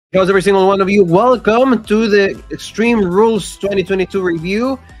How's every single one of you? Welcome to the Extreme Rules 2022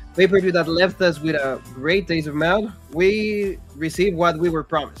 review. Pay-per-view that left us with a great taste of mouth. We received what we were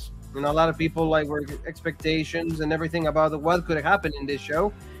promised. You know, a lot of people were expectations and everything about what could happen in this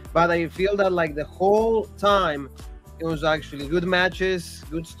show. But I feel that the whole time, it was actually good matches,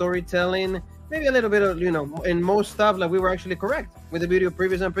 good storytelling, maybe a little bit of, in most stuff, we were actually correct with the video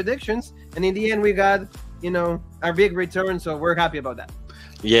previews and predictions. And in the end, we got, a big return. So we're happy about that.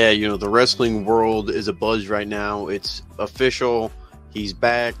 Yeah, the wrestling world is a buzz right now. It's official. He's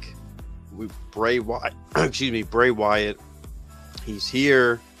back. Bray Wyatt, Bray Wyatt. He's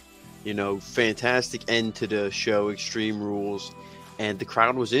here. Fantastic end to the show, Extreme Rules, and the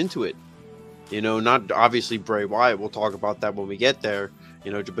crowd was into it. Not obviously Bray Wyatt. We'll talk about that when we get there.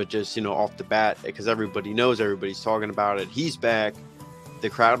 But just off the bat, because everybody knows, everybody's talking about it. He's back. The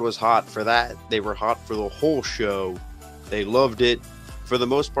crowd was hot for that. They were hot for the whole show. They loved it. For the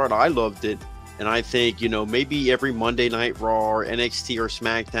most part, I loved it. And I think, maybe every Monday Night Raw or NXT or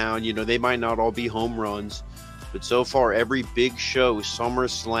SmackDown, they might not all be home runs. But so far, every big show,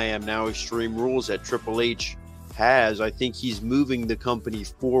 SummerSlam, now Extreme Rules that Triple H has, I think he's moving the company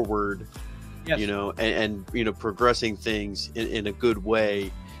forward, yes. and progressing things in a good way.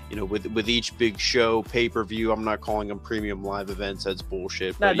 With each big show, pay-per-view, I'm not calling them premium live events. That's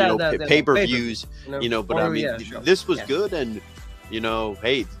bullshit. But, pay-per-views, but I mean, sure. This was good. And,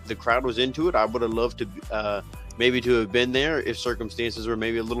 hey, the crowd was into it. I would have loved to maybe to have been there if circumstances were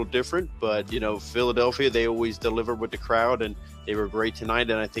maybe a little different. But, Philadelphia, they always deliver with the crowd, and they were great tonight,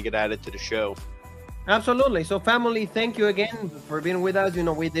 and I think it added to the show. Absolutely. So, family, thank you again for being with us.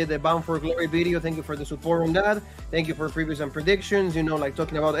 We did the Bound for Glory video. Thank you for the support on that. Thank you for previews and predictions,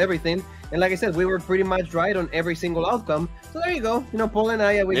 talking about everything. And like I said, we were pretty much right on every single outcome. So there you go. Paul and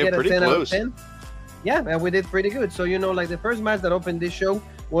I, we get a 10 out of 10. Yeah, and we did pretty good. So, the first match that opened this show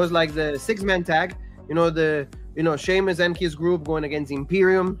was the 6-man tag. Sheamus and his group going against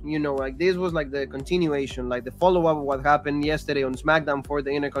Imperium. This was the continuation, the follow-up of what happened yesterday on SmackDown for the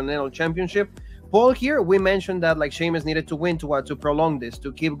Intercontinental Championship. Paul, here we mentioned that Sheamus needed to win to prolong this,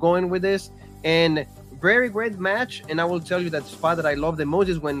 to keep going with this, and very great match. And I will tell you that spot that I love the most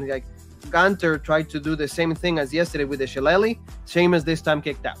is when Gunter tried to do the same thing as yesterday with the Shillelagh. Sheamus this time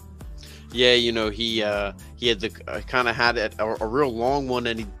kicked out. Yeah, he had the kind of had a real long one,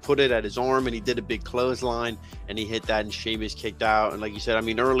 and he put it at his arm, and he did a big clothesline, and he hit that, and Sheamus kicked out. And like you said, I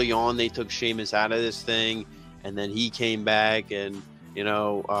mean, early on they took Sheamus out of this thing, and then he came back, and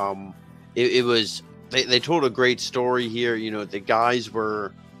it was they told a great story here. The guys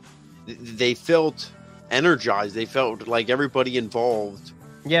they felt energized. They felt like everybody involved.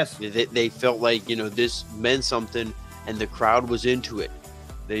 Yes, they felt like this meant something, and the crowd was into it.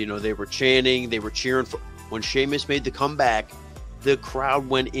 They were chanting, they were cheering for when Sheamus made the comeback. The crowd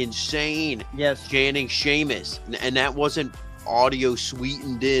went insane. Yes, chanting Sheamus, and that wasn't audio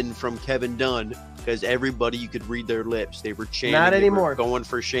sweetened in from Kevin Dunn, because everybody, you could read their lips. They were chanting. Not anymore. Were going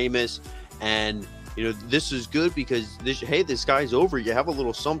for Sheamus, and this is good because this guy's over. You have a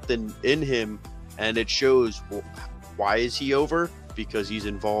little something in him, and it shows. Well, why is he over? Because he's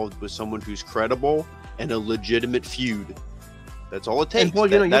involved with someone who's credible and a legitimate feud. That's all it takes. And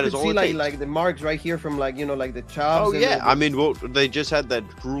Paul, you could see like the marks right here from the chops. Oh yeah, I mean, well, they just had that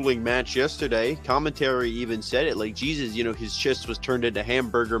grueling match yesterday. Commentary even said it, Jesus, his chest was turned into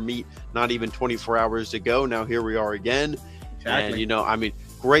hamburger meat not even 24 hours ago. Now here we are again. Exactly. And I mean,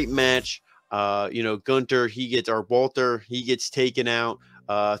 great match. Gunter, Walter, he gets taken out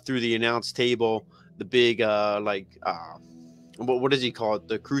through the announce table. The big what does he call it?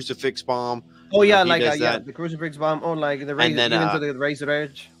 The crucifix bomb. Oh yeah, the crucifix bomb, or the razor, even to the razor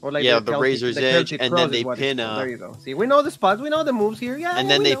edge, or the razor's edge, and then they pin. There you go. See, we know the spots, we know the moves here. Yeah, and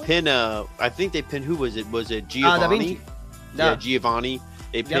then they pin. I think they pin. Who was it? Was it Giovanni? Yeah, Giovanni.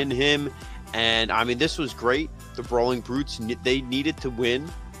 They pinned him, and I mean, this was great. The Brawling Brutes, they needed to win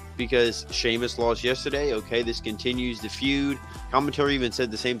because Sheamus lost yesterday. Okay, this continues the feud. Commentary even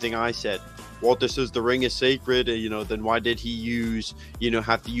said the same thing I said. Walter says the ring is sacred, then why did he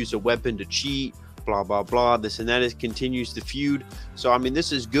have to use a weapon to cheat, blah, blah, blah, this and that. It continues the feud. So, I mean,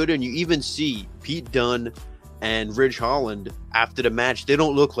 this is good, and you even see Pete Dunne and Ridge Holland after the match. They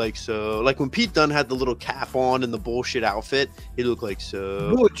don't look like when Pete Dunne had the little cap on and the bullshit outfit, he looked like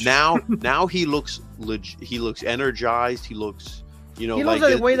so. Butch. Now he looks energized. He looks, he looks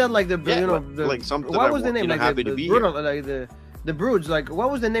like the way that something what was the name? Happy to be here. The Brutes, what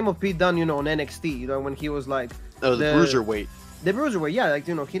was the name of Pete Dunne, on NXT, when he was the Bruiserweight. The Bruiserweight, yeah,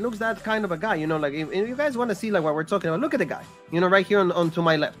 he looks that kind of a guy, if you guys want to see what we're talking about, look at the guy, right here on to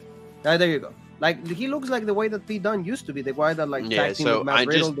my left. There you go. Like he looks like the way that Pete Dunne used to be, the guy that like tag team with Matt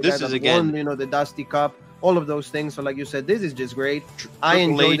Riddle, the guy that won, you know, the Dusty Cup, all of those things. So like you said, this is just great. I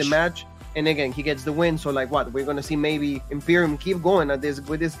enjoy the match, and again, he gets the win. So like, what we're gonna see maybe Imperium keep going at this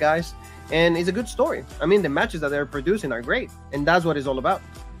with these guys, and it's a good story. I mean, the matches that they're producing are great, and that's what it's all about.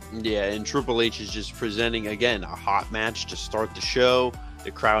 Yeah, and Triple H is just presenting again a hot match to start the show.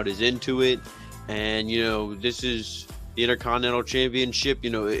 The crowd is into it, and you know, this is the Intercontinental Championship. You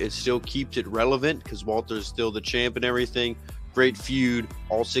know, it still keeps it relevant because Walter's still the champ and everything. Great feud.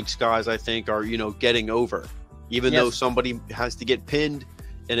 All 6 guys, I think, are, you know, getting over, even though somebody has to get pinned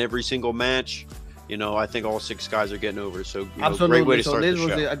in every single match. You know, I think all 6 guys are getting over. So, absolutely. Great way to start this the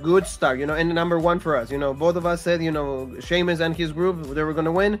was show. A good start, you know, and number 1 for us. You know, both of us said, you know, Sheamus and his group, they were going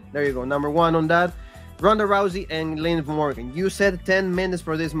to win. There you go. Number 1 on that. Ronda Rousey and Liv Morgan. You said 10 minutes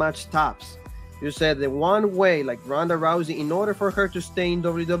for this match tops. You said the one way, like Ronda Rousey, in order for her to stay in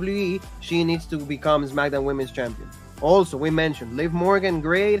WWE, she needs to become SmackDown Women's Champion. Also, we mentioned Liv Morgan,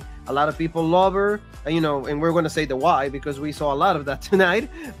 great. A lot of people love her, you know, and we're going to say the why because we saw a lot of that tonight.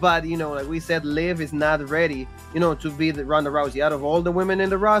 But, you know, like we said, Liv is not ready, you know, to be the Ronda Rousey. Out of all the women in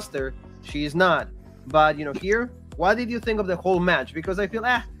the roster, she is not. But, you know, here, what did you think of the whole match? Because I feel,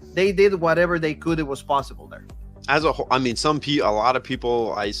 they did whatever they could. It was possible there. As a whole, I mean, a lot of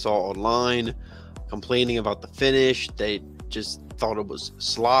people I saw online complaining about the finish. They just thought it was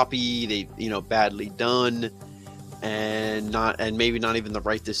sloppy. They, you know, badly done, and maybe not even the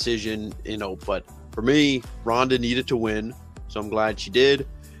right decision. You know, but for me, Ronda needed to win, so I'm glad she did.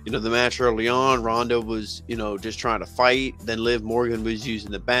 You know, the match early on, Ronda was, you know, just trying to fight. Then Liv Morgan was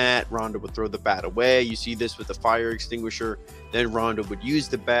using the bat. Ronda would throw the bat away. You see this with the fire extinguisher. Then Ronda would use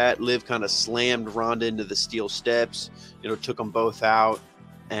the bat. Liv kind of slammed Ronda into the steel steps, you know, took them both out.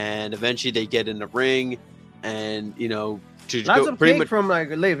 And eventually they get in the ring, and, you know, to lots go of pretty cake much from like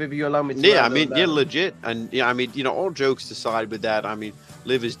Liv, if you allow me to. Yeah, I mean, yeah, legit. And yeah, I mean, you know, all jokes aside with that, I mean,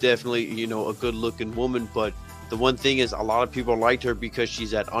 Liv is definitely, you know, a good looking woman, but the one thing is, a lot of people liked her because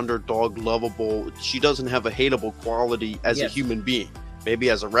she's that underdog, lovable. She doesn't have a hateable quality as a human being. Maybe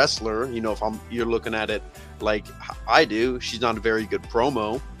as a wrestler, you know, if you're looking at it like I do, she's not a very good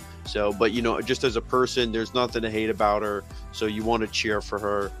promo. So, but you know, just as a person, there's nothing to hate about her. So you want to cheer for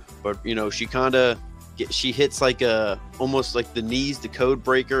her. But you know, she hits like almost like the knees, the code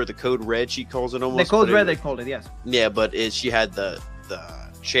breaker, the code red. She calls it almost. The code red, they called it, yes. Yeah, but she had the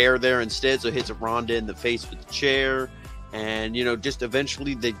chair there instead, so it hits Ronda in the face with the chair, and you know, just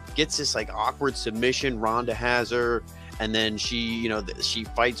eventually they gets this like awkward submission. Ronda has her, and then she, you know, she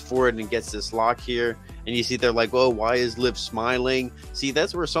fights for it and gets this lock here, and you see they're like, oh, why is Liv smiling? See,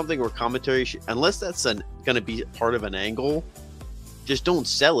 that's where commentary unless that's gonna be part of an angle, just don't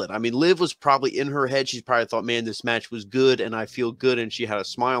sell it. I mean, Liv was probably in her head, she's probably thought, man, this match was good and I feel good, and she had a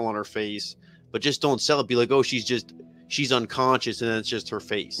smile on her face, but just don't sell it. Be like, oh, she's unconscious and then it's just her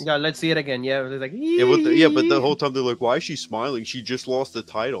face. Yeah, let's see it again. Yeah, they're like, but the whole time they're like, why is she smiling? She just lost the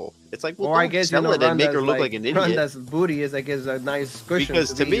title. It's like, well, or I guess, sell it and make her look like an idiot. Ronda's booty is, I guess, a nice cushion.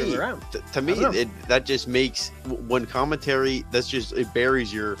 Because to me, that just makes when commentary, it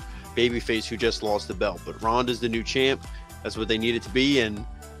buries your babyface who just lost the belt. But Ronda's the new champ. That's what they need it to be, and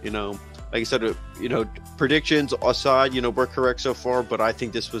you know, like I said, you know, predictions aside, you know, we're correct so far, but I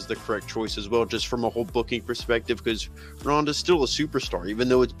think this was the correct choice as well, just from a whole booking perspective, because Ronda's still a superstar, even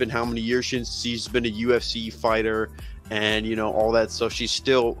though it's been how many years since she's been a UFC fighter and, you know, all that stuff. She's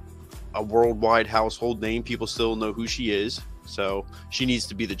still a worldwide household name. People still know who she is, so she needs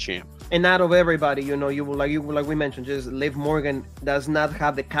to be the champ. And out of everybody, you know, like we mentioned, just Liv Morgan does not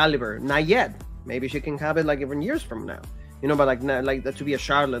have the caliber, not yet. Maybe she can have it like even years from now. You know, but like to be a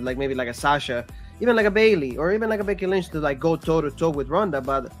Charlotte, like maybe like a Sasha, even like a Bayley, or even like a Becky Lynch to like go toe to toe with Ronda.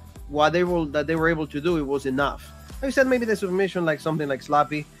 But what they were able to do, it was enough. Like I said, maybe the submission, like something like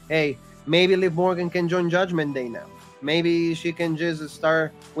sloppy. Hey, maybe Liv Morgan can join Judgment Day now. Maybe she can just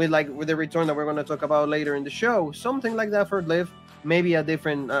start with the return that we're going to talk about later in the show. Something like that for Liv. Maybe a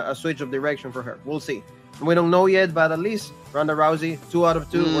different a switch of direction for her. We'll see. We don't know yet, but at least Ronda Rousey, 2 out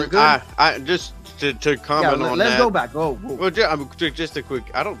of 2, we're good. I just to comment on that. Let's go back. Go. Well, just a quick.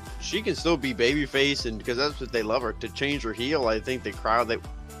 She can still be babyface, and because that's what they love her. To change her heel, I think the crowd.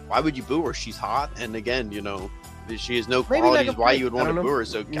 Why would you boo her? She's hot, and again, you know, she has no qualities. Like why you would want to boo her?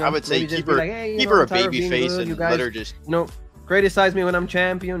 So I would say keep her a babyface and let her just. No. Criticize me when I'm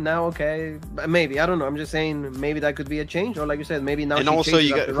champion. Now, okay, maybe I don't know. I'm just saying maybe that could be a change, or like you said, maybe now. And also,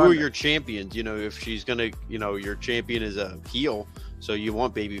 you got who are your champions? You know, if she's gonna, you know, your champion is a heel, so you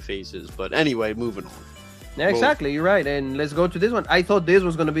want baby faces. But anyway, moving on. Yeah, exactly. You're right. And let's go to this one. I thought this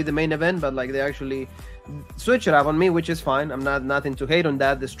was going to be the main event, but like they actually switch it up on me, which is fine. I'm nothing to hate on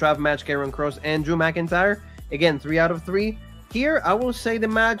that. The strap match, Karrion Kross and Drew McIntyre. Again, 3 out of 3. Here, I will say the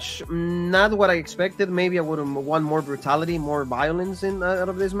match, not what I expected. Maybe I would have won more brutality, more violence out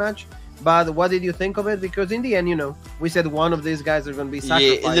of this match. But what did you think of it? Because in the end, we said one of these guys are going to be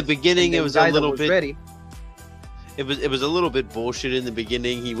sacrificed. Yeah, in the beginning, it was a little bit ready. It was a little bit bullshit in the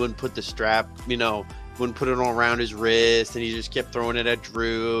beginning. He wouldn't put the strap, wouldn't put it all around his wrist, and he just kept throwing it at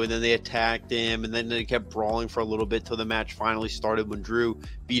Drew, and then they attacked him, and then they kept brawling for a little bit till the match finally started when Drew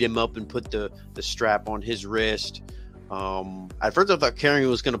beat him up and put the strap on his wrist. At first I thought Karrion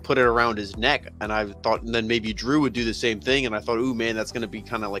was going to put it around his neck, and I thought then maybe Drew would do the same thing, and I thought, ooh man, that's going to be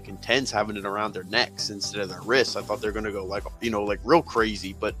kind of like intense having it around their necks instead of their wrists. I thought they're going to go like real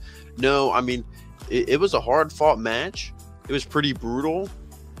crazy, but no, I mean it was a hard fought match. It was pretty brutal,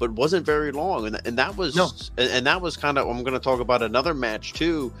 but wasn't very long, and that was and that was kind of, I'm going to talk about another match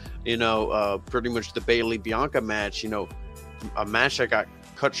too, pretty much the Bayley Bianca match, a match that got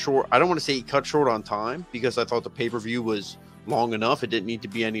cut short. I don't want to say cut short on time, because I thought the pay-per-view was long enough. It didn't need to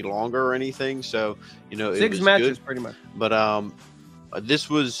be any longer or anything, so 6 matches good. Pretty much. But this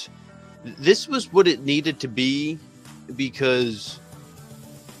was what it needed to be, because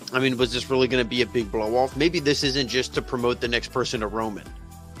I mean, was this really going to be a big blow off? Maybe this isn't just to promote the next person to Roman.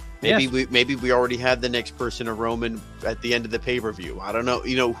 Maybe we already had the next person to Roman at the end of the pay-per-view. I don't know.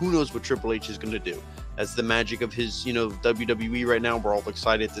 Who knows what Triple H is going to do? That's the magic of his, WWE right now. We're all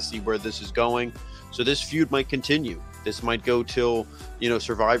excited to see where this is going. So this feud might continue. This might go till,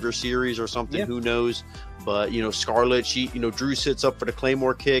 Survivor Series or something. Yeah. Who knows? But, Scarlett, Drew sits up for the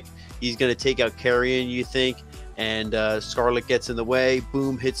Claymore kick. He's going to take out Karrion, you think? And Scarlett gets in the way.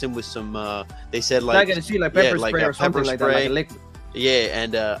 Boom, hits him with some, they said like... I got to see like pepper spray or something like that, like a liquid. Yeah,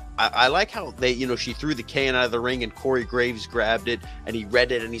 and I like how they, she threw the can out of the ring, and Corey Graves grabbed it, and he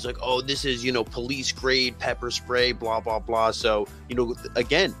read it, and he's like, oh, this is, police grade pepper spray, blah, blah, blah. So,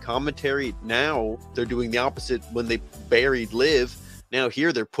 again, commentary now, they're doing the opposite when they buried Liv. Now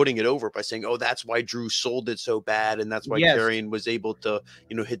here they're putting it over by saying, oh, that's why Drew sold it so bad, and that's why Karrion was able to,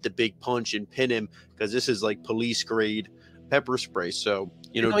 hit the big punch and pin him, because this is like police grade pepper spray. So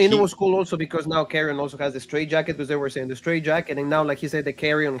it was cool also because now Karrion also has the straight jacket, because they were saying the straight jacket, and now like he said the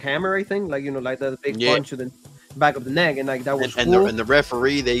Karrion hammer, I think, like like that big punch to the back of the neck, and like that was cool. And the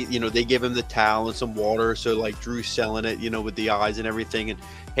referee, they they give him the towel and some water, so like Drew's selling it with the eyes and everything. And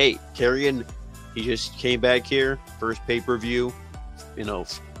hey, Karrion, he just came back here, first pay-per-view,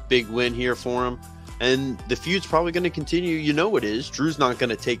 big win here for him, and the feud's probably going to continue. It is. Drew's not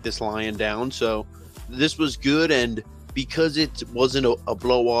going to take this lion down, so this was good. And because it wasn't a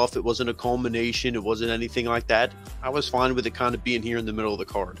blow off, it wasn't a culmination, it wasn't anything like that, I was fine with it kind of being here in the middle of the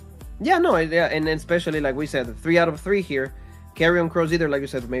card. And especially like we said, 3 out of 3 here. Karrion Kross either, like you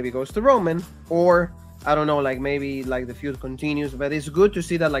said, maybe goes to Roman, or I don't know, like maybe like the feud continues. But it's good to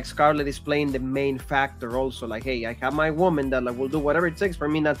see that like Scarlett is playing the main factor also. Like, hey, I have my woman that like will do whatever it takes for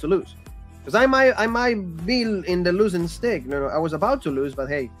me not to lose. Because I might be in the losing stick. I was about to lose, but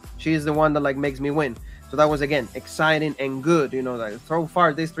hey, she's the one that like makes me win. So that was, again, exciting and good. Like so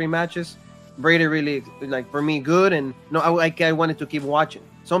far, these 3 matches, Brady really, like, for me, good. And I wanted to keep watching.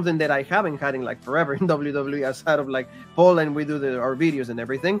 Something that I haven't had in, like, forever in WWE, outside of, like, Paul, and we do our videos and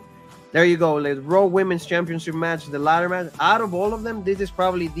everything. There you go. Like, Raw Women's Championship match, the ladder match. Out of all of them, this is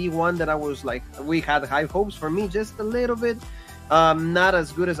probably the one that I was, like, we had high hopes for me, just a little bit. Not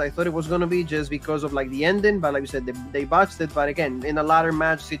as good as I thought it was going to be, just because of, like, the ending. But like you said, they botched it. But, again, in a ladder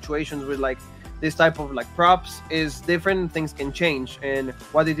match situations with, like, this type of like props is different. Things can change. And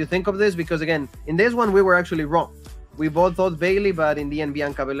what did you think of this? Because again, in this one we were actually wrong. We both thought Bayley, but in the end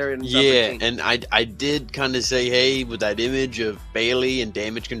Bianca Belair. And I did kind of say, hey, with that image of Bayley and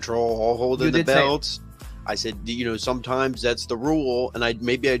Damage Control all holding the belts, I said, sometimes that's the rule, and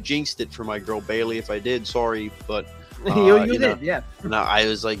maybe I jinxed it for my girl Bayley if I did. Sorry, but you did, yeah. No, I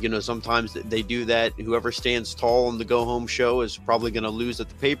was like, sometimes they do that. Whoever stands tall on the go home show is probably going to lose at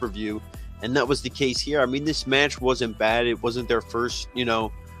the pay-per-view. And that was the case here. I mean, this match wasn't bad. It wasn't their first,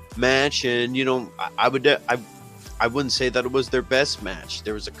 match. And, I wouldn't say that it was their best match.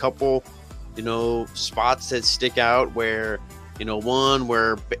 There was a couple, spots that stick out where, one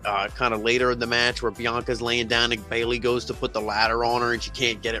where kind of later in the match where Bianca's laying down and Bayley goes to put the ladder on her and she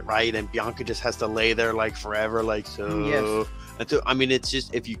can't get it right. And Bianca just has to lay there like forever. Like, so, yes. I mean, it's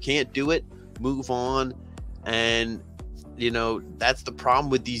just, if you can't do it, move on. And, that's the problem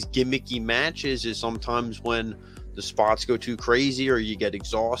with these gimmicky matches, is sometimes when the spots go too crazy or you get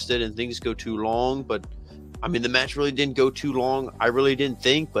exhausted and things go too long. But I mean, the match really didn't go too long. I really didn't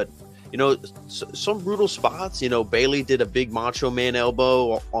think, but You know, some brutal spots. You know, Bayley did a big Macho Man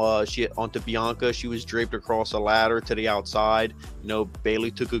elbow she onto Bianca. She was draped across a ladder to the outside. You know,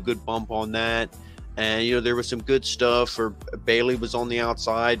 Bayley took a good bump on that. And, you know, there was some good stuff. Or Bayley was on the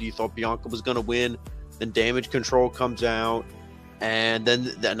outside. You thought Bianca was going to win. Then Damage Control comes out. And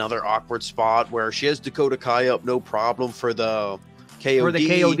then another awkward spot where she has Dakota Kai up, no problem, for the KOD. For the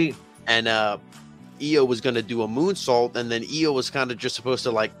KOD. And Io was going to do a moonsault. And then Io was kind of just supposed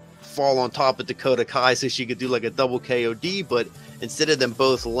to, like, fall on top of Dakota Kai so she could do like a double KOD, but instead of them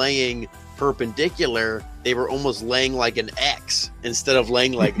both laying perpendicular, they were almost laying like an X instead of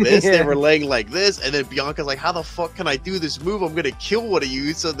laying like this. They were laying like this, and then Bianca's like, how the fuck can I do this move? I'm gonna kill one of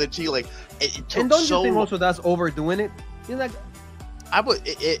you. So that she like it took. And don't you think also that's overdoing it? You're like, I would,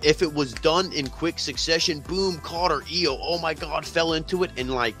 if it was done in quick succession, boom, caught her, Io, oh my god, fell into it in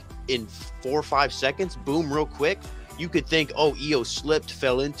 4 or 5 seconds, boom, real quick. You could think, oh, Io slipped,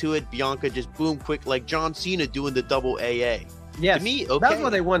 fell into it. Bianca just boom, quick, like John Cena doing the double AA. yes, to me, okay. That's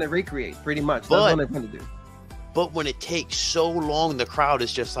what they want to recreate, pretty much. That's what they want to do. But when it takes so long, the crowd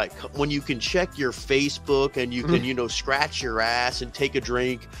is just like, when you can check your Facebook and you can, you know, scratch your ass and take a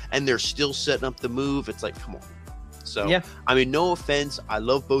drink, and they're still setting up the move. It's like, come on. So, yeah. I mean, no offense. I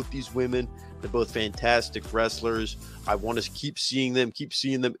love both these women. They're both fantastic wrestlers. I want to keep seeing them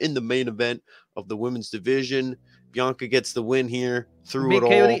in the main event of the women's division. Bianca gets the win here through it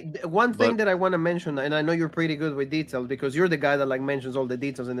all. One thing that I want to mention, and I know you're pretty good with details because you're the guy that like mentions all the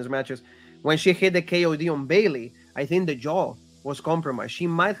details in these matches. When she hit the KOD on Bayley, I think the jaw was compromised. She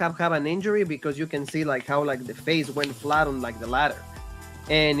might have an injury because you can see like how like the face went flat on like the ladder.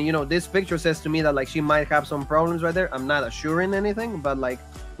 And you know, this picture says to me that like she might have some problems right there. I'm not assuring anything, but like,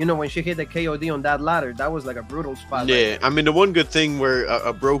 you know, when she hit the KOD on that ladder, that was like a brutal spot. Yeah, right, I mean, the one good thing where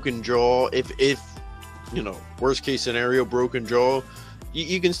a broken jaw, if you know, worst case scenario, broken jaw,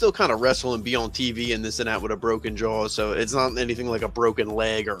 you can still kind of wrestle and be on TV and this and that with a broken jaw. So it's not anything like a broken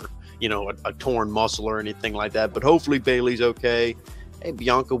leg or, you know, a torn muscle or anything like that. But hopefully Bayley's okay. Hey,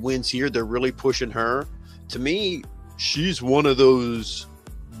 Bianca wins here. They're really pushing her. To me, she's one of those,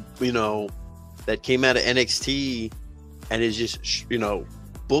 you know, that came out of NXT and is just, you know,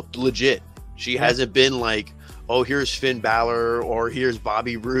 booked legit. She hasn't been like, oh, here's Finn Balor or here's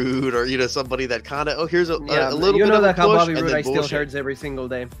Bobby Roode or, you know, somebody that kind of, oh, here's a little bit of a push. How Bobby Roode I still hurts every single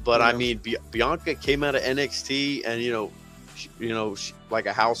day. But I mean, Bianca came out of NXT and, you know, like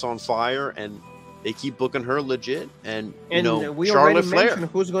a house on fire, and they keep booking her legit. And you know, we Charlotte already Flair, mentioned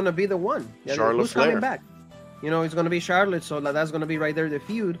who's going to be the one. Charlotte who's Flair coming back. You know, it's going to be Charlotte, so that's going to be right there the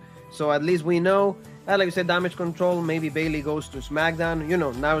feud. So at least we know. Like you said, Damage Control. Maybe Bayley goes to SmackDown. You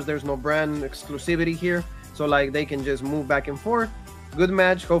know, now there's no brand exclusivity here. So, like, they can just move back and forth. Good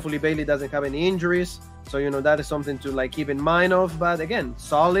match. Hopefully, Bayley doesn't have any injuries. So, you know, that is something to, like, keep in mind of. But, again,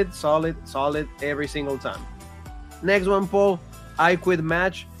 solid every single time. Next one, Paul. I Quit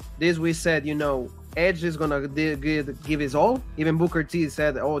match. This we said, you know, Edge is going to give his all. Even Booker T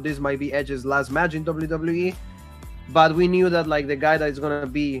said, oh, this might be Edge's last match in WWE. But we knew that, like, the guy that is going to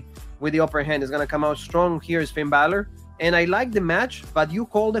be with the upper hand is going to come out strong. Here is Finn Balor. And I like the match, but you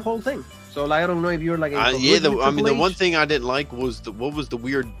called the whole thing. So like, I don't know if you're like the one thing I didn't like was the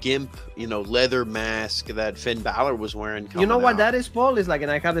weird gimp, you know, leather mask that Finn Balor was wearing. You know what that is, Paul? Is like,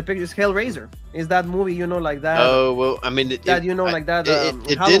 and I have the picture. It's Hellraiser. Is that movie? You know, like that. Oh well, I mean,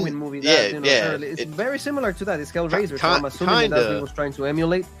 Halloween movie. It's very similar to that. It's Hellraiser. So I'm assuming that's what he was trying to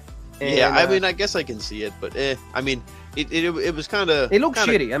emulate. And, I mean, I guess I can see it, but I mean, it was kind of. It looks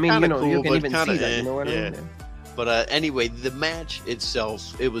shitty. I mean, you know, cool, you can even see that. You know what I mean? Yeah. But anyway, the match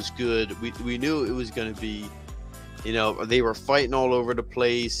itself, it was good. We knew it was going to be, you know, they were fighting all over the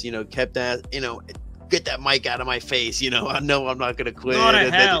place, you know, kept that, you know, get that mic out of my face, you know, I know I'm not going to quit. Go to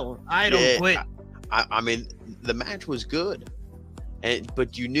hell. I don't quit. I mean, the match was good.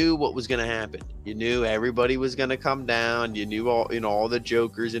 But you knew what was going to happen. You knew everybody was going to come down. You knew all the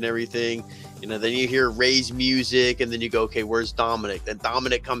jokers and everything. You know, then you hear Ray's music, and then you go, okay, where's Dominic? Then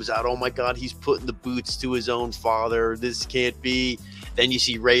Dominic comes out. Oh my God, he's putting the boots to his own father. This can't be. Then you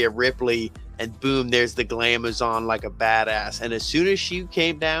see Rhea Ripley, and boom, there's the Glamazon like a badass. And as soon as she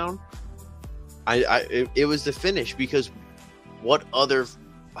came down, it was the finish, because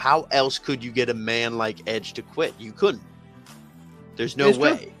how else could you get a man like Edge to quit? You couldn't. There's no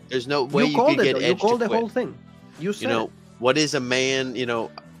way. True. There's no way you could get Edge to quit. You called the whole thing. You said, you know, what is a man? You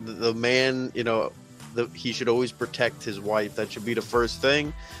know, the man. You know, he should always protect his wife. That should be the first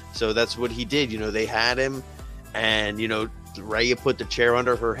thing. So that's what he did. You know, they had him, and you know, Rhea put the chair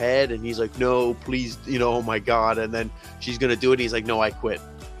under her head, and he's like, "No, please." You know, oh my God. And then she's gonna do it. And he's like, "No, I quit."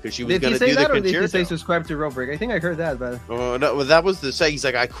 because she was Did going he to say do the that, or did he say concerto. subscribe to Rope Break? I think I heard that, but Oh no, well, that was the say. He's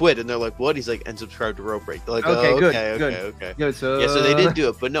like, I quit, and they're like, what? He's like, and subscribe to Rope Break. They're like, okay, oh, good, okay, good, okay, okay. good. So Yeah, so they did do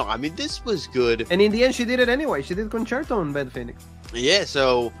it, but no, I mean, this was good. and in the end, she did it anyway. She did concerto on Beth Phoenix. Yeah,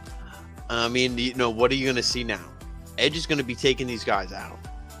 so I mean, you know, what are you going to see now? Edge is going to be taking these guys out.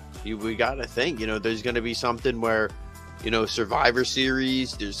 We got to think, you know, there's going to be something where, you know, Survivor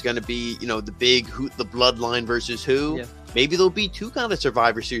Series. There's going to be, you know, the big the Bloodline versus who. Yeah. Maybe there'll be two kind of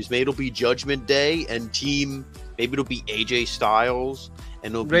Survivor Series. Maybe it'll be Judgment Day and team. Maybe it'll be AJ Styles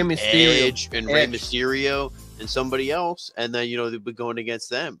and it'll Rey be Mysterio. Edge and Rey Mysterio and somebody else, and then, you know, they'll be going against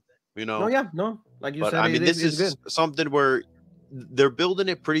them. You know. No, yeah, no, like you But said, I mean, this is good. something where they're building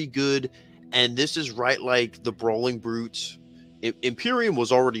it pretty good, and this is right like the Brawling Brutes. Imperium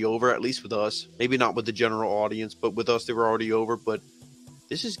was already over, at least with us. Maybe not with the general audience, but with us, they were already over. But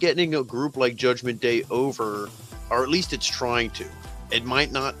this is getting a group like Judgment Day over, or at least it's trying to. It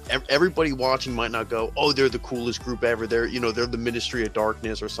might not. Everybody watching might not go, "Oh, they're the coolest group ever." They're, you know, they're the Ministry of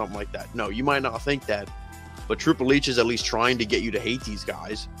Darkness or something like that. No, you might not think that. But Triple H is at least trying to get you to hate these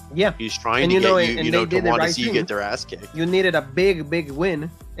guys. Yeah, he's trying and to you know, get you, and you know, they to did the want right to see you thing. get their ass kicked. You needed a big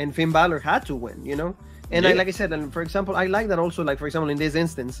win, and Finn Balor had to win. You know. And Yeah. like I said, and for example, I like that also, like, for example, in this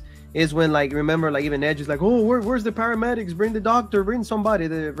instance, is when, like, remember, like, even Edge is like, oh, where's the paramedics? Bring the doctor, bring somebody.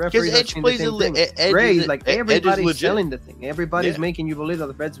 The referee. Because Edge plays Ray is like, everybody's legit. selling the thing. Everybody's Yeah. making you believe that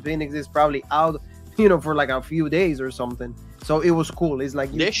the Beth Phoenix is probably out, you know, for like a few days or something. So it was cool. It's like,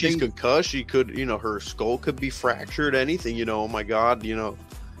 Yeah, she's concussed. She could, you know, her skull could be fractured. Anything, you know. Oh my God, you know.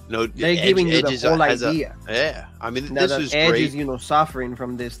 No, they're giving you the whole idea. Yeah, I mean, That this is Edge great. is, you know, suffering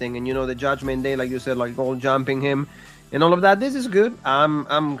from this thing, and you know, the Judgment Day, like you said, like all jumping him, and all of that. This is good.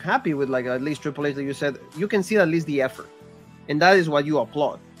 I'm happy with, like, at least Triple H, like you said. You can see at least the effort, and that is what you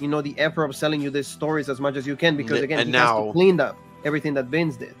applaud. You know, the effort of selling you these stories as much as you can, because again, And he now- has to clean up everything that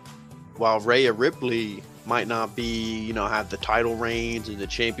Vince did. While Rhea Ripley might not be, you know, have the title reigns and the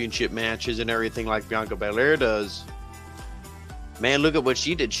championship matches and everything like Bianca Belair does. Man, look at what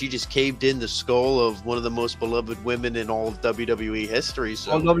she did. She just caved in the skull of one of the most beloved women in all of WWE history.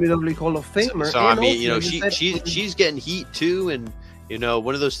 So, All WWE Hall of Famer. so I and mean, also, you know, like you said, she's getting heat too, and you know,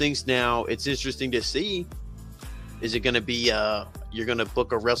 one of those things. Now it's interesting to see. Is it going to be you're going to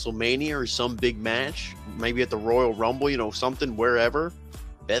book a WrestleMania or some big match, maybe at the Royal Rumble, you know, something wherever,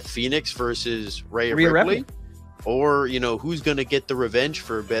 Beth Phoenix versus Rhea Ripley. Or, you know, who's going to get the revenge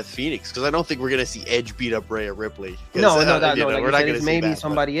for Beth Phoenix? Because I don't think we're going to see Edge beat up Rhea Ripley. No, you know, like we're you not said, going to it's see maybe that,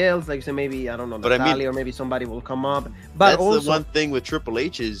 somebody else. Like you said, maybe, I don't know, But I Natalia, mean, or maybe somebody will come up. But that's also, the one thing with Triple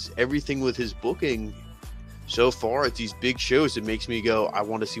H is everything with his booking so far at these big shows, it makes me go, I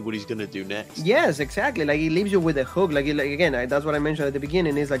want to see what he's going to do next. yes, exactly. Like, he leaves you with a hook. Like again, that's what I mentioned at the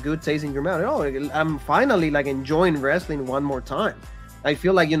beginning. Is like good taste in your mouth. Oh, I'm finally like enjoying wrestling one more time. I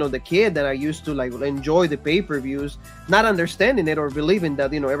feel like, you know, the kid that I used to like enjoy the pay-per-views, not understanding it or believing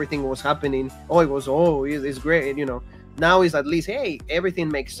that, you know, everything was happening. It's great. You know, now is at least, hey, everything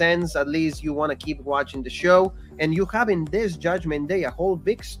makes sense. At least you want to keep watching the show, and you have in this Judgment Day a whole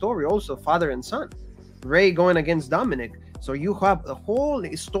big story, also father and son, Ray going against Dominic. So you have a whole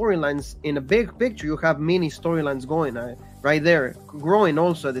storylines in a big picture. You have mini storylines going right there, growing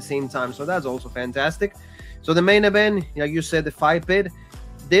also at the same time. So that's also fantastic. So the main event, like you said, the 5-pit.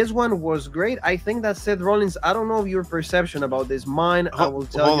 This one was great. I think that Seth Rollins, I don't know your perception about this. Mine, I will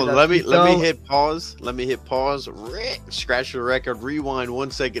tell you that. Let me hit pause. Scratch the record. Rewind 1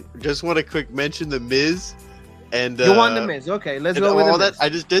 second. Just want to quick mention the Miz. And you want the Miz? Okay, let's go with all the that. Miz. I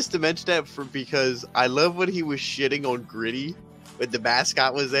just to mention that because I love when he was shitting on Gritty. When the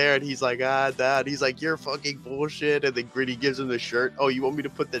mascot was there and he's like, he's like, you're fucking bullshit. And then Gritty gives him the shirt. Oh, you want me to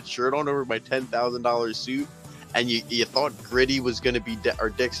put that shirt on over my $10,000 suit? And you thought Gritty was going to be,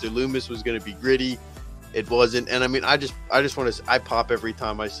 or Dexter Lumis was going to be Gritty. It wasn't. And I mean, I just want to, I pop every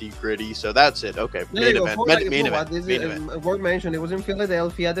time I see Gritty. So that's it. Okay. Main event. Main event. Word mentioned, it was in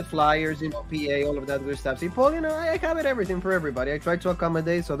Philadelphia, the Flyers, you know, PA, all of that good stuff. See, Paul, you know, I have it everything for everybody. I try to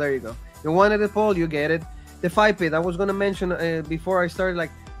accommodate. So there you go. You wanted it, Paul, you get it. The 5-pit, I was going to mention before I started, like,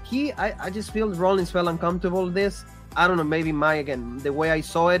 I just feel Rollins felt uncomfortable with this. I don't know, maybe the way I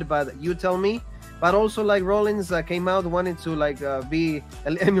saw it, but you tell me. But also, like, Rollins came out, wanted to, like,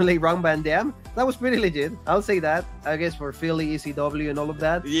 emulate Ron Van Dam. That was pretty legit. I'll say that, I guess, for Philly, ECW, and all of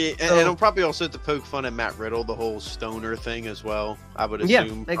that. Yeah, so, and I'll probably also have to poke fun at Matt Riddle, the whole stoner thing as well, I would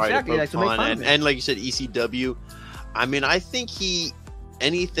assume. Yeah, exactly. Like, to make fun. And like you said, ECW. I mean, I think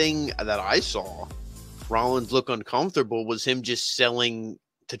anything that I saw, Rollins look uncomfortable was him just selling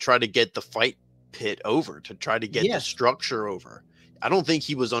to try to get the fight pit over, to try to get the structure over. I don't think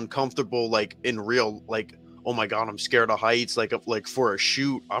he was uncomfortable like in real, like, oh my God, I'm scared of heights. Like for a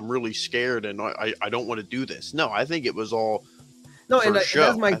shoot, I'm really scared and I don't want to do this. No, I think it was all No, for and show.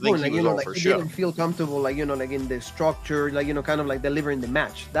 that's my I think point. he Like, was all like for he show. didn't feel comfortable, like, like in the structure, like, kind of like delivering the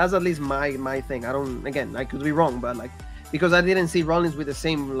match. That's at least my thing. I don't, again, I could be wrong, but like, because I didn't see Rollins with the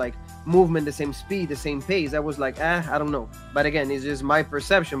same like movement, the same speed, the same pace. I was like, I don't know. But again, it's just my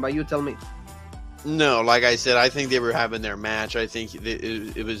perception. But you tell me. No, like I said, I think they were having their match. I think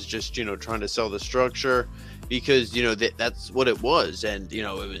it was just, trying to sell the structure because, that's what it was. And, it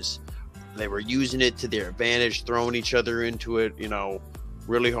was, they were using it to their advantage, throwing each other into it,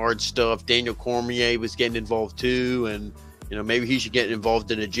 really hard stuff. Daniel Cormier was getting involved too. And, maybe he should get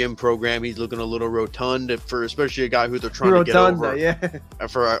involved in a gym program. He's looking a little rotund for especially a guy who they're trying to get over. Yeah.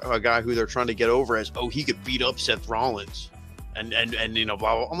 For a guy who they're trying to get over as, he could beat up Seth Rollins. And blah,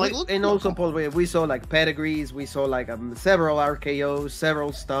 blah. I'm like, look. And also, Paul, we saw like pedigrees. We saw like several RKOs,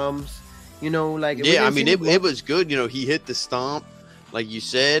 several stumps. Like yeah, I mean, it was good. He hit the stomp, like you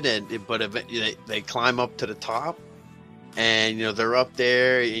said, but eventually they climb up to the top. And, they're up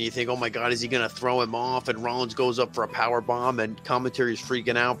there, and you think, oh, my God, is he going to throw him off? And Rollins goes up for a power bomb, and commentary's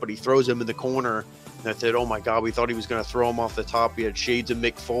freaking out, but he throws him in the corner. And I said, oh, my God, we thought he was going to throw him off the top. We had shades of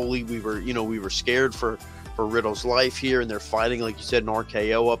Mick Foley. We were scared for Riddle's life here, and they're fighting, like you said, an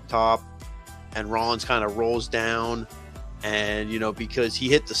RKO up top. And Rollins kind of rolls down, and, because he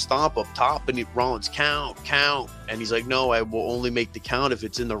hit the stomp up top, and Rollins count. And he's like, no, I will only make the count if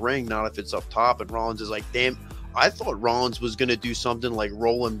it's in the ring, not if it's up top. And Rollins is like, damn. I thought Rollins was going to do something like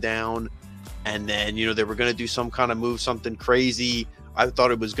roll him down, and then, they were going to do some kind of move, something crazy. I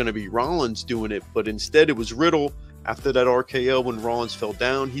thought it was going to be Rollins doing it, but instead it was Riddle. After that RKO, when Rollins fell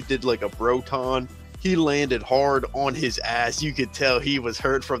down, he did like a Broton. He landed hard on his ass. You could tell he was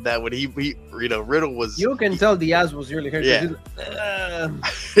hurt from that when he Riddle was. You can tell the ass was really hurt. Yeah.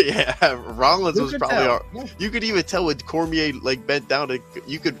 Yeah, Rollins was probably. You could even tell when Cormier like bent down.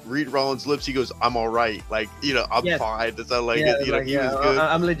 You could read Rollins' lips. He goes, "I'm all right." Like I'm fine. It's not like he was good.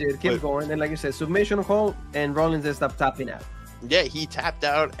 I'm legit. Keep going. And like you said, submission hold, and Rollins just stopped tapping out. Yeah, he tapped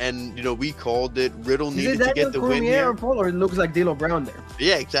out, and we called it. Riddle needed to get the win here. Or it looks like D'Lo Brown there.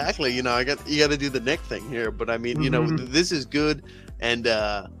 Yeah, exactly. You got to do the neck thing here, but I mean, this is good, and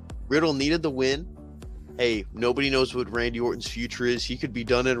Riddle needed the win. Hey, nobody knows what Randy Orton's future is. He could be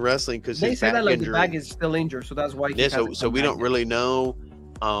done in wrestling because they say that like the back is still injured, so that's why. So we don't really know.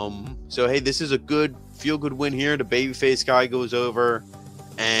 So hey, this is a good feel-good win here. The babyface guy goes over.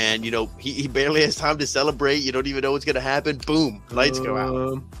 And, he barely has time to celebrate. You don't even know what's going to happen. Boom. Lights go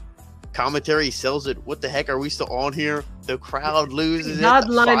out. Commentary sells it. What the heck? Are we still on here? The crowd loses it. That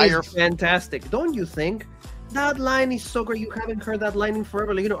line is fantastic. Don't you think? That line is so great. You haven't heard that line in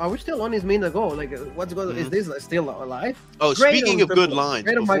forever. Like, are we still on his minute ago? Like, what's going on? Is this still alive? Oh, speaking of good lines,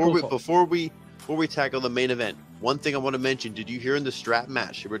 before we tackle the main event, one thing I want to mention. Did you hear in the strap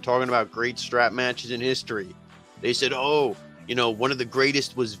match? We're talking about great strap matches in history. They said, one of the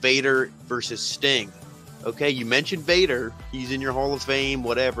greatest was Vader versus Sting. Okay, you mentioned Vader. He's in your Hall of Fame,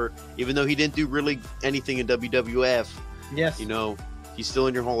 whatever. Even though he didn't do really anything in WWF. Yes. He's still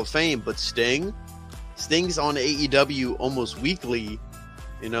in your Hall of Fame. But Sting's on AEW almost weekly,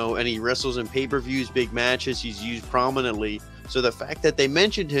 and he wrestles in pay-per-views, big matches. He's used prominently. So the fact that they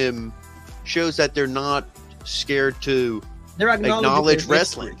mentioned him shows that they're not scared to acknowledge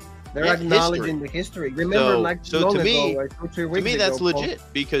wrestling. They're acknowledging the history. Remember, to me, that's legit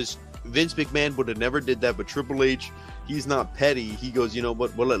because Vince McMahon would have never did that. But Triple H, he's not petty. He goes, you know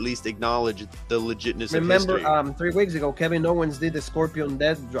what? We'll at least acknowledge the legitness of history. Remember, 3 weeks ago, Kevin Owens did the Scorpion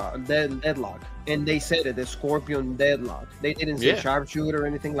deadlock, and they said it, the Scorpion deadlock. They didn't say sharpshooter or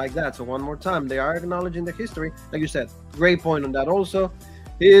anything like that. So one more time, they are acknowledging the history. Like you said, great point on that. Also,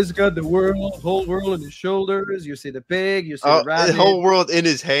 he's got the whole world on his shoulders. You see the pig. You see the rabbit. The whole world in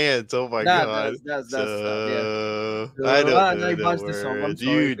his hands. Oh my God! That's yeah. I don't know the song. I'm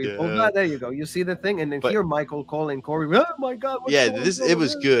sorry, people. There you go. You see the thing, and then here Michael Cole and Corey. Oh my God! It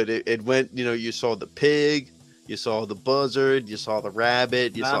was good. It went. You saw the pig. You saw the buzzard. You saw the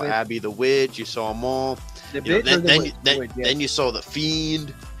rabbit. You saw Abby the witch. You saw them all. Then you saw the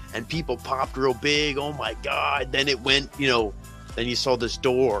Fiend, and people popped real big. Oh my God! Then it went. Then you saw this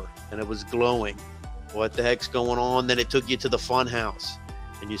door, and it was glowing. What the heck's going on? Then it took you to the fun house,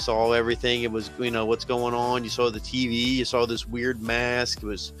 and you saw everything. It was, what's going on? You saw the TV. You saw this weird mask. It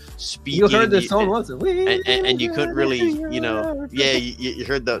was speaking. You heard the song, and you couldn't really, you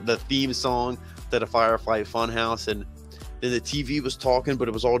heard the theme song to the Firefly Funhouse, and then the TV was talking, but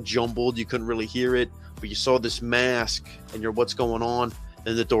it was all jumbled. You couldn't really hear it, but you saw this mask, and you're, what's going on?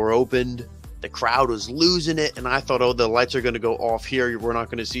 Then the door opened. The crowd was losing it, and I thought, the lights are going to go off here. We're not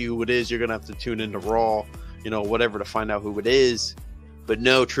going to see who it is. You're going to have to tune into Raw. whatever to find out who it is. But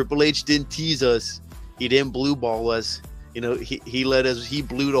no, Triple H didn't tease us. He didn't blue ball us. He let us. He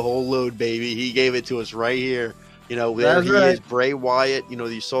blew the whole load, baby. He gave it to us right here. There he is, Bray Wyatt.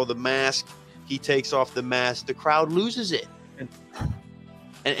 You saw the mask. He takes off the mask. The crowd loses it.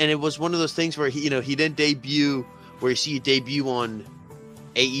 And it was one of those things where he didn't debut where you see a debut on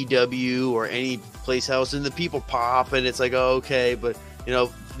AEW or any place else, and the people pop, and it's like, oh, okay, but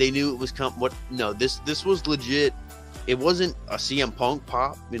they knew it was this was legit. It wasn't a CM Punk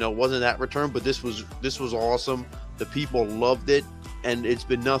pop, it wasn't that return, but this was awesome. The people loved it, and it's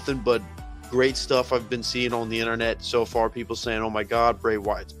been nothing but great stuff I've been seeing on the internet so far. People saying, oh my God, Bray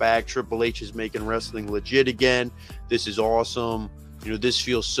Wyatt's back. Triple H is making wrestling legit again. This is awesome. This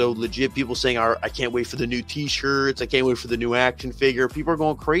feels so legit. People saying, I can't wait for the new T-shirts. I can't wait for the new action figure. People are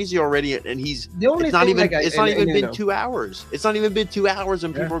going crazy already, and it's not even been 2 hours. It's not even been 2 hours,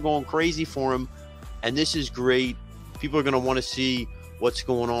 and people are going crazy for him. And this is great. People are going to want to see what's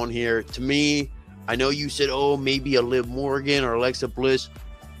going on here. To me, I know you said, oh, maybe a Liv Morgan or Alexa Bliss.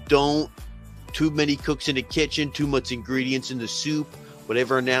 Don't. Too many cooks in the kitchen, too much ingredients in the soup.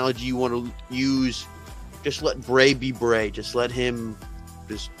 Whatever analogy you want to use. Just let Bray be Bray. Just let him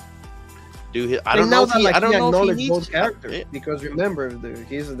just do his. I don't know if he needs both characters, because remember,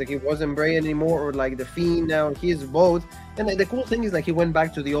 he wasn't Bray anymore, or like the Fiend. Now he's both. And the cool thing is, like, he went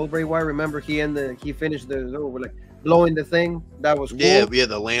back to the old Bray Wyatt. Remember, he finished like blowing the thing. That was cool. Yeah,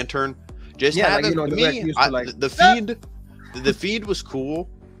 the lantern. Just the Fiend was cool,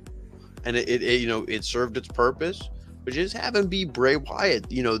 and it served its purpose. But just have him be Bray Wyatt,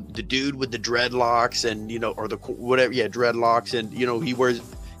 the dude with the dreadlocks and, or the whatever, dreadlocks. And, he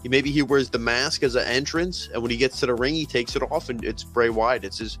wears the mask as an entrance. And when he gets to the ring, he takes it off and it's Bray Wyatt.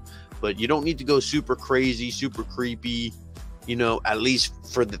 It's his, but you don't need to go super crazy, super creepy, at least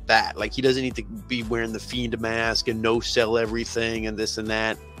for that. Like, he doesn't need to be wearing the Fiend mask and no sell everything and this and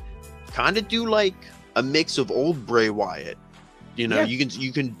that. Kind of do like a mix of old Bray Wyatt. You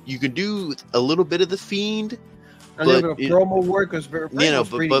can do a little bit of the Fiend. A little bit of promo work was very,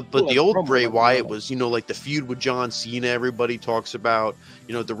 but the old Bray Wyatt was, like the feud with John Cena. Everybody talks about,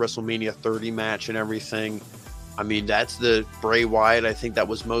 the WrestleMania 30 match and everything. I mean, that's the Bray Wyatt I think that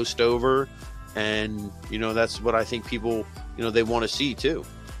was most over, and that's what I think people, they want to see too.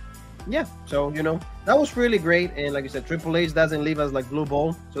 Yeah, so that was really great, and like I said, Triple H doesn't leave us like blue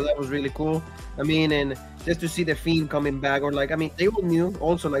ball, so that was really cool. I mean, and just to see the Fiend coming back, or like, I mean, they all knew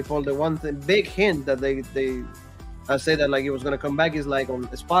also, like, Paul, the one big hint that they said that like it was gonna come back is like on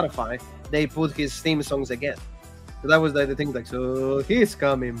Spotify they put his theme songs again. So that was like the thing, like, so he's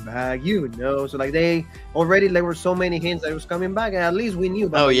coming back, so like there were so many hints that it was coming back, and at least we knew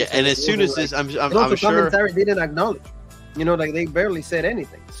about and as soon as this, I'm sure commentary didn't acknowledge, like they barely said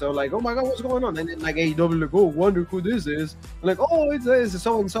anything. So like, oh my God, what's going on? And then like AEW, like, oh, wonder who this is. I'm like, oh, it's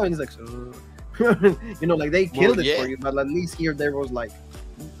so and so, and he's like, so like they killed it for you, but at least here there was like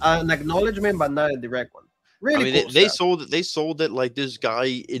an acknowledgement, but not a direct one. Really, cool they sold it like this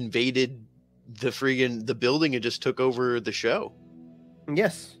guy invaded the building and just took over the show.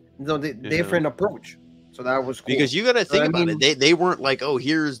 Yes, the different approach. So that was cool. Because you got to think about it. They weren't like, oh,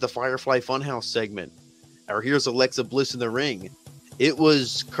 here's the Firefly Funhouse segment, or here's Alexa Bliss in the ring. It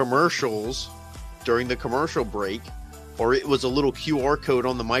was commercials during the commercial break, or it was a little QR code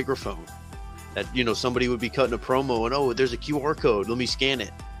on the microphone that somebody would be cutting a promo and, oh, there's a QR code, let me scan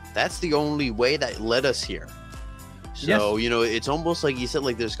it. That's the only way that led us here. So, it's almost like you said,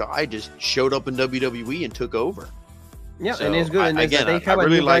 like this guy just showed up in WWE and took over. Yeah, so, and it's good. And I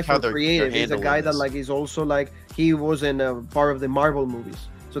really like how they're creative. He's a guy that like is also like he was in a part of the Marvel movies.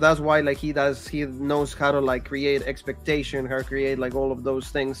 So that's why like he knows how to like create expectation, how to create like all of those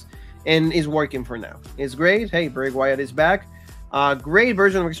things, and is working for now. It's great. Hey, Bray Wyatt is back. Great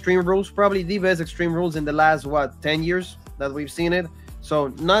version of Extreme Rules, probably the best Extreme Rules in the last 10 years that we've seen it. So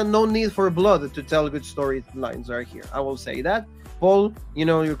no need for blood to tell good storylines are here. I will say that. Paul,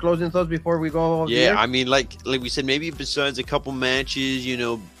 your closing thoughts before we go. I mean, like we said, maybe besides a couple matches,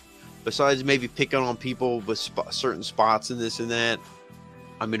 besides maybe picking on people with certain spots and this and that.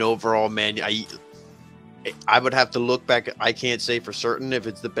 I mean, overall, man, I would have to look back. I can't say for certain if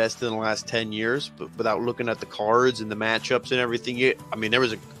it's the best in the last 10 years, but without looking at the cards and the matchups and everything, I mean, there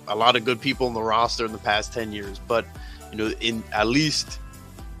was a lot of good people in the roster in the past 10 years, but in at least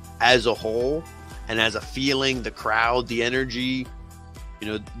as a whole and as a feeling, the crowd, the energy,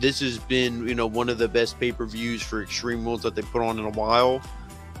 this has been, one of the best pay-per-views for Extreme Rules that they put on in a while.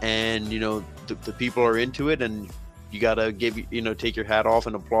 And, the people are into it, and you got to take your hat off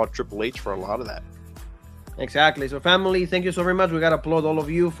and applaud Triple H for a lot of that. Exactly. So, family, thank you so very much. We gotta applaud all of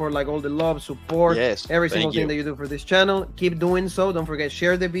you for like all the love, support, Yes, every thank single thing you. that you do for this channel. Keep doing so. Don't forget,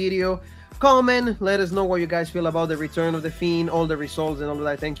 share the video, comment, let us know what you guys feel about the return of the Fiend, all the results, and all of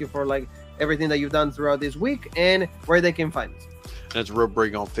that. Thank you for like everything that you've done throughout this week and where they can find us. That's Rope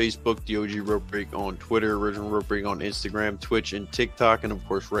Break on Facebook, the OG Rope Break on Twitter, Original Rope Break on Instagram, Twitch, and TikTok, and of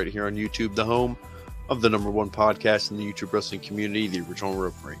course right here on YouTube, the home of the #1 podcast in the YouTube wrestling community, the Original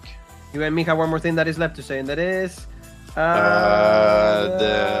Rope Break. You and me have one more thing that is left to say, and that is... The